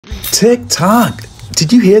TikTok.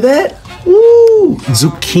 Did you hear that? Woo!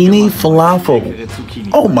 Zucchini falafel.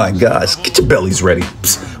 Oh my gosh. Get your bellies ready.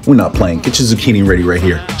 Psst, we're not playing. Get your zucchini ready right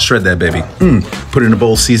here. Shred that baby. Put it in a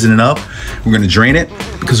bowl, season it up. We're going to drain it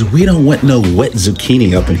because we don't want no wet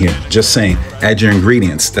zucchini up in here. Just saying. Add your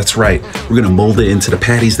ingredients. That's right. We're going to mold it into the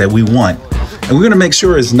patties that we want. And we're going to make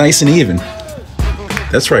sure it's nice and even.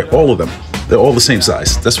 That's right. All of them. They're all the same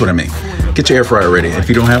size. That's what I mean. Get your air fryer ready. If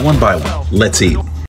you don't have one, buy one. Let's eat.